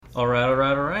All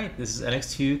right. This is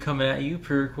NX2 coming at you,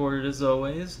 pre-recorded as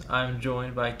always. I'm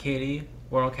joined by Katie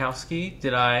Warnokowski.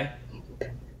 Did I?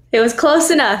 It was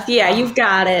close enough. Yeah, you've Ah,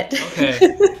 got it. okay.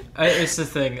 It's the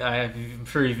thing. I'm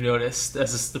sure you've noticed,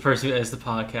 as the person who edits the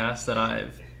podcast, that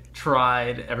I've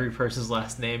tried every person's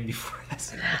last name before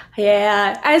asking them.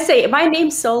 Yeah, I say my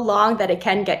name's so long that it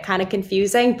can get kind of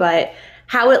confusing, but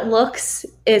how it looks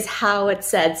is how it's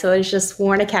said. So it's just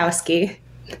Warnikowski.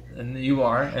 And you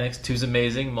are NX2's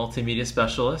amazing multimedia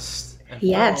specialist and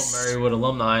fellow Yes. Marywood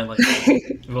alumni. Like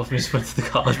we both just went to the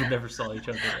college, but never saw each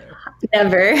other there.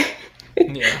 Never.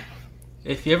 Yeah.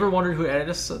 If you ever wondered who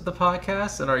edited the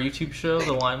podcast and our YouTube show,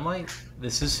 The Limelight,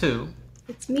 this is who.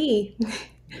 It's me.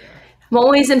 Yeah. I'm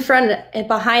always in front and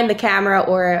behind the camera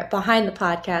or behind the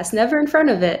podcast, never in front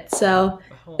of it. So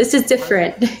Well, this is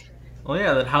different. well,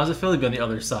 yeah, then how's it feel to be on the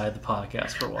other side of the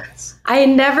podcast for once? I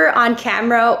never on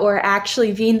camera or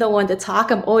actually being the one to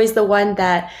talk. I'm always the one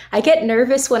that I get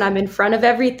nervous when I'm in front of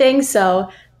everything. So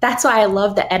that's why I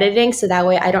love the editing. So that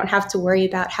way I don't have to worry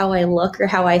about how I look or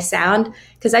how I sound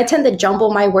because I tend to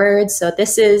jumble my words. So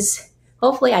this is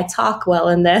hopefully I talk well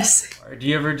in this. Or do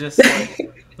you ever just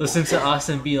like listen to us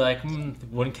and be like,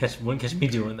 wouldn't catch me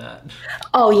doing that?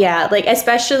 Oh yeah, like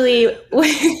especially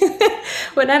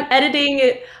when I'm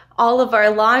editing all of our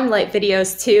Limelight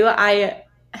videos too. I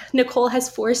Nicole has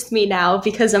forced me now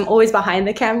because I'm always behind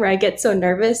the camera. I get so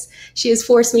nervous. She has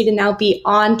forced me to now be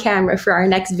on camera for our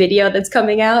next video that's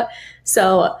coming out.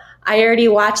 So I already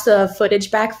watched the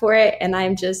footage back for it, and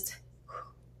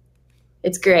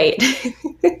it's great.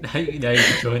 Now you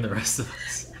can join the rest of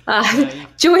us. uh, Now you,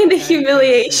 Join the now you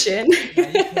can't sit. humiliation. Now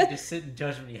you can't just sit and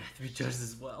judge me. You have to be judged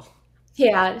as well.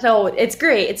 Yeah, so it's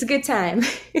great. It's a good time.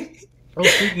 Well,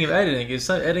 speaking of editing, is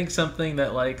editing something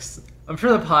that I'm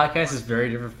sure the podcast is very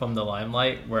different from the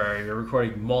Limelight, where you're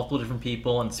recording multiple different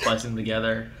people and splicing them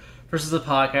together, versus the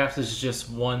podcast is just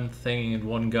one thing in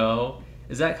one go.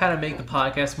 Does that kind of make the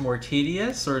podcast more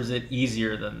tedious, or is it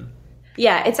easier than?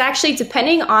 Yeah, it's actually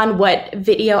depending on what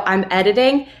video I'm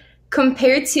editing.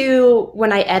 Compared to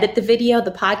when I edit the video,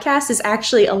 the podcast is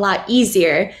actually a lot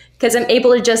easier because I'm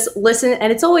able to just listen.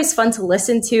 And it's always fun to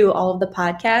listen to all of the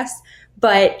podcasts,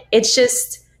 but it's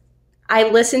just, I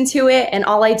listen to it and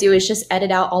all I do is just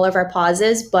edit out all of our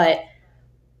pauses. But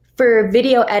for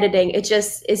video editing, it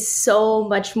just is so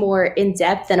much more in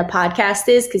depth than a podcast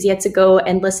is because you have to go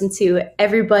and listen to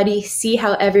everybody, see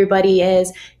how everybody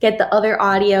is, get the other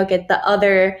audio, get the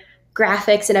other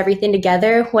graphics and everything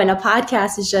together. When a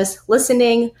podcast is just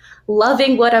listening,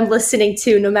 loving what I'm listening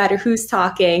to, no matter who's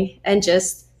talking, and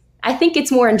just, I think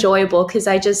it's more enjoyable because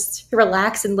I just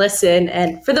relax and listen.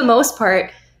 And for the most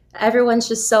part, everyone's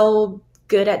just so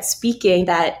good at speaking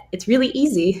that it's really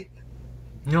easy.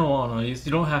 No, you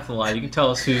don't have to lie. You can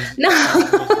tell us who's No, the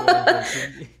most boring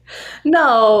person.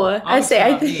 no, I Obviously, say, I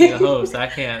not me, the think, host. I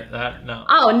can't. That no.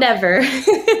 oh, never.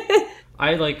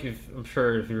 I'm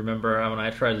sure if you remember when I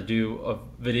tried to do a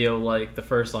video like the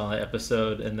first Limelight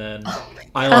episode, and then Oh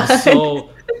I my lost God. so.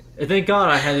 Thank God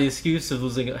I had the excuse of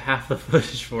losing half the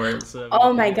footage for it. So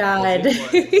Oh my because God.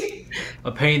 it was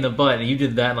a pain in the butt, and you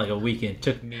did that in like a weekend. It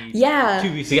took me Yeah.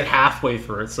 2 weeks to get halfway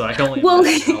through it, so I can only Well,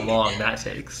 imagine how long that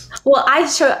takes. well,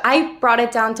 I brought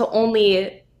it down to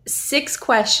only 6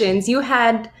 questions. You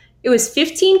had it was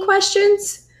 15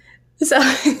 questions. So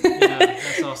Yeah,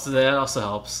 that also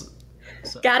helps.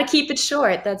 So got to keep it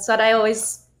short. That's what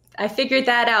I figured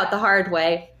that out the hard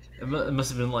way. it must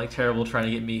have been like terrible trying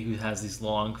to get me who has these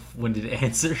long-winded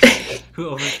answers,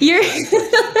 who overthinks Your every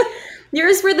question.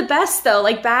 yours were the best though.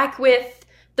 Like back with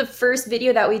the first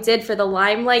video that we did for the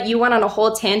Limelight, you went on a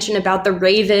whole tangent about the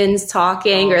ravens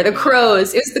talking Oh or the yeah.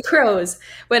 crows. It was the crows.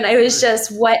 When I was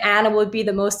just what animal would be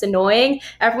the most annoying.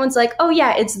 Everyone's like, "Oh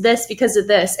yeah, it's this because of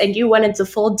this." And you went into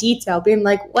full detail being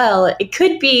like, "Well, it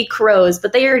could be crows,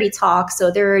 but they already talk,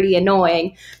 so they're already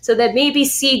annoying." So that maybe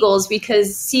seagulls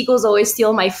because seagulls always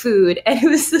steal my food. And it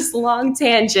was this long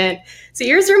tangent. So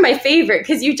yours were my favorite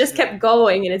because you just kept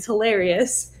going and it's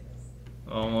hilarious.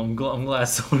 I'm glad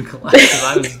someone collapsed because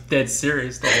I was dead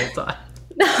serious the whole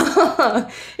time.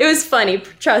 It was funny,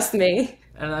 trust me.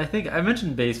 And I think I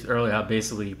mentioned earlier how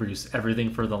basically you produce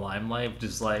everything for the Limelight, which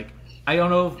is like I don't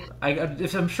know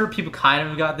if I'm sure people kind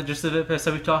of got the gist of it because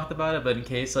we talked about it, but in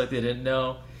case like they didn't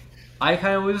know, I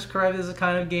kind of would describe it as a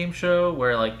kind of game show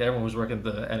where like everyone was working at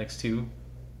the NX2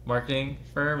 marketing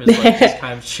firm is like just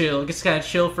kind of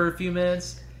chill for a few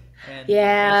minutes and answer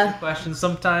Yeah. questions.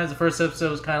 Sometimes the first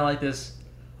episode was kind of like this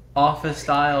office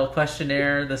style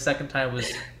questionnaire. The second time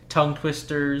was tongue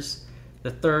twisters. The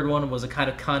third one was a kind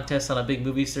of contest on a big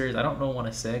movie series. I don't know what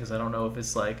I say because I don't know if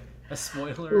it's like a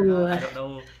spoiler or not. Ooh. I don't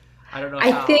know. I don't know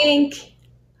I how. think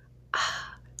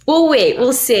We'll wait.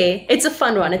 We'll see. It's a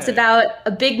fun one. It's Okay. about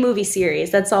a big movie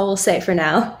series. That's all we'll say for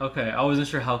now. Okay. I wasn't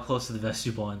sure how close to the vest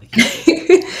you wanted to keep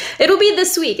it. It'll be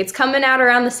this week. It's coming out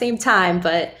around the same time,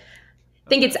 but I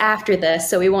think it's Okay. after this,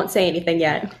 so we won't say anything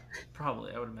Yeah. yet.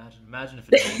 Probably. I would imagine. Imagine if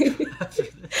it did after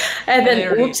this. And And they then,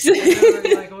 already. whoops. They're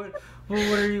already like, what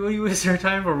are you wasting your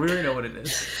time for? We already know what it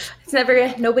is. It's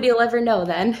never, nobody will ever know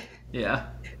then. Yeah.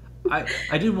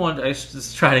 I did want. I was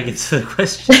just trying to get to the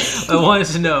question. I wanted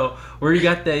to know where you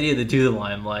got the idea to do the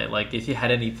limelight. Like, if you had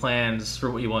any plans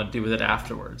for what you want to do with it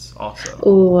afterwards. Also.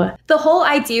 Ooh. The whole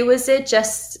idea was it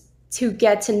just to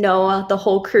get to know the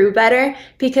whole crew better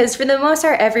because for the most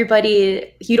part,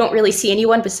 everybody, you don't really see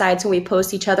anyone besides when we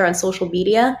post each other on social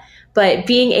media. But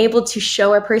being able to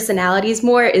show our personalities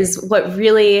more is what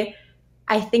really,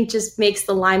 I think, just makes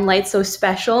the limelight so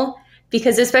special.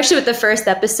 Because especially with the first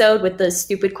episode, with the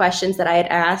stupid questions that I had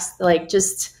asked, like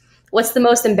just what's the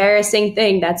most embarrassing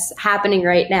thing that's happening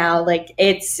right now? Like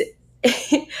it's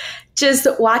just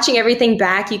watching everything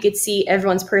back, you could see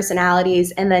everyone's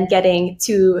personalities and then getting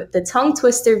to the tongue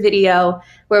twister video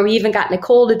where we even got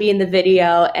Nicole to be in the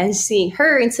video and seeing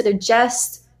her instead of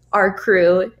just our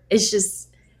crew is just,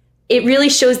 it really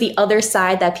shows the other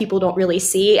side that people don't really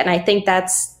see. And I think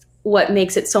that's what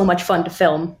makes it so much fun to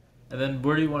film. And then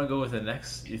where do you want to go with it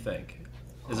next? You think?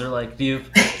 Is there like do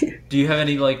you have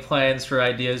any like plans for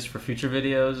ideas for future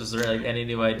videos? Is there like any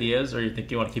new ideas, or you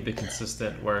think you want to keep it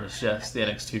consistent where it's just the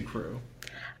NX2 crew?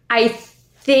 I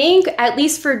think, at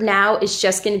least for now, it's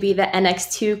just going to be the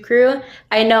NX2 crew.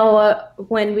 I know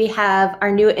when we have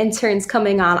our new interns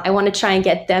coming on, I want to try and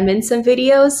get them in some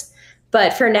videos.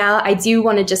 But for now, I do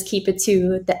want to just keep it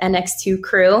to the NX2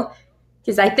 crew.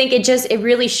 Because I think it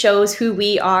really shows who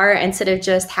we are instead of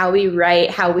just how we write,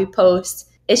 how we post.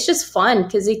 It's just fun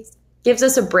because it gives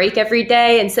us a break every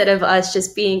day instead of us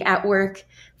just being at work,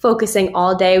 focusing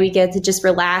all day. We get to just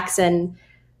relax and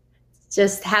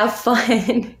just have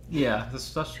fun. Yeah,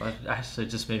 that's I actually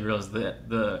just made me realize that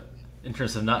the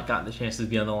interns have not gotten the chance to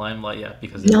be on the limelight yet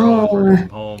because they're all working from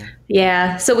home.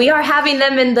 Yeah, so we are having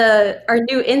them our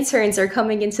new interns are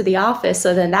coming into the office,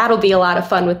 so then that'll be a lot of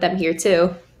fun with them here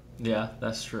too. Yeah,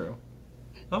 that's true.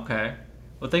 Okay.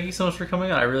 Well, thank you so much for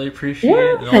coming on. I really appreciate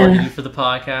it and all you do for the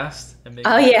podcast and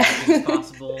making it as big as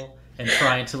possible and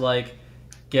trying to like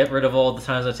get rid of all the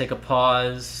times I take a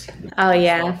pause. Oh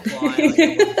yeah. Stop flying,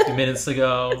 like, a few minutes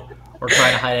ago, or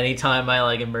trying to hide any time I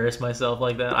like embarrass myself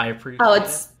like that. I appreciate Oh,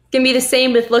 it's gonna be the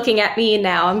same with looking at me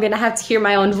now. I'm gonna have to hear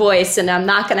my own voice, and I'm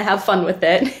not gonna have fun with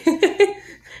it.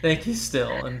 Thank you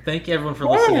still, and thank you everyone for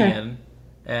listening in,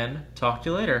 and talk to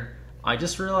you later. I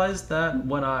just realized that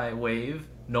when I wave,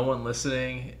 no one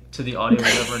listening to the audio will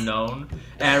ever known,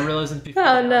 and I realized before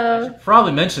Oh, no. I should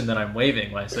probably mention that I'm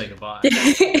waving when I say goodbye.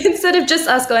 Instead of just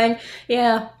us going,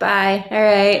 yeah, bye, all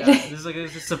right. Yeah,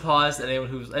 it's just a pause. And anyone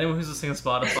who's listening on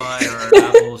Spotify or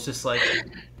Apple is just like,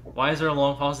 why is there a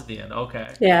long pause at the end? Okay,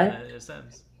 Yeah. and it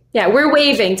ends. Yeah, we're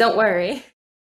waving, don't worry.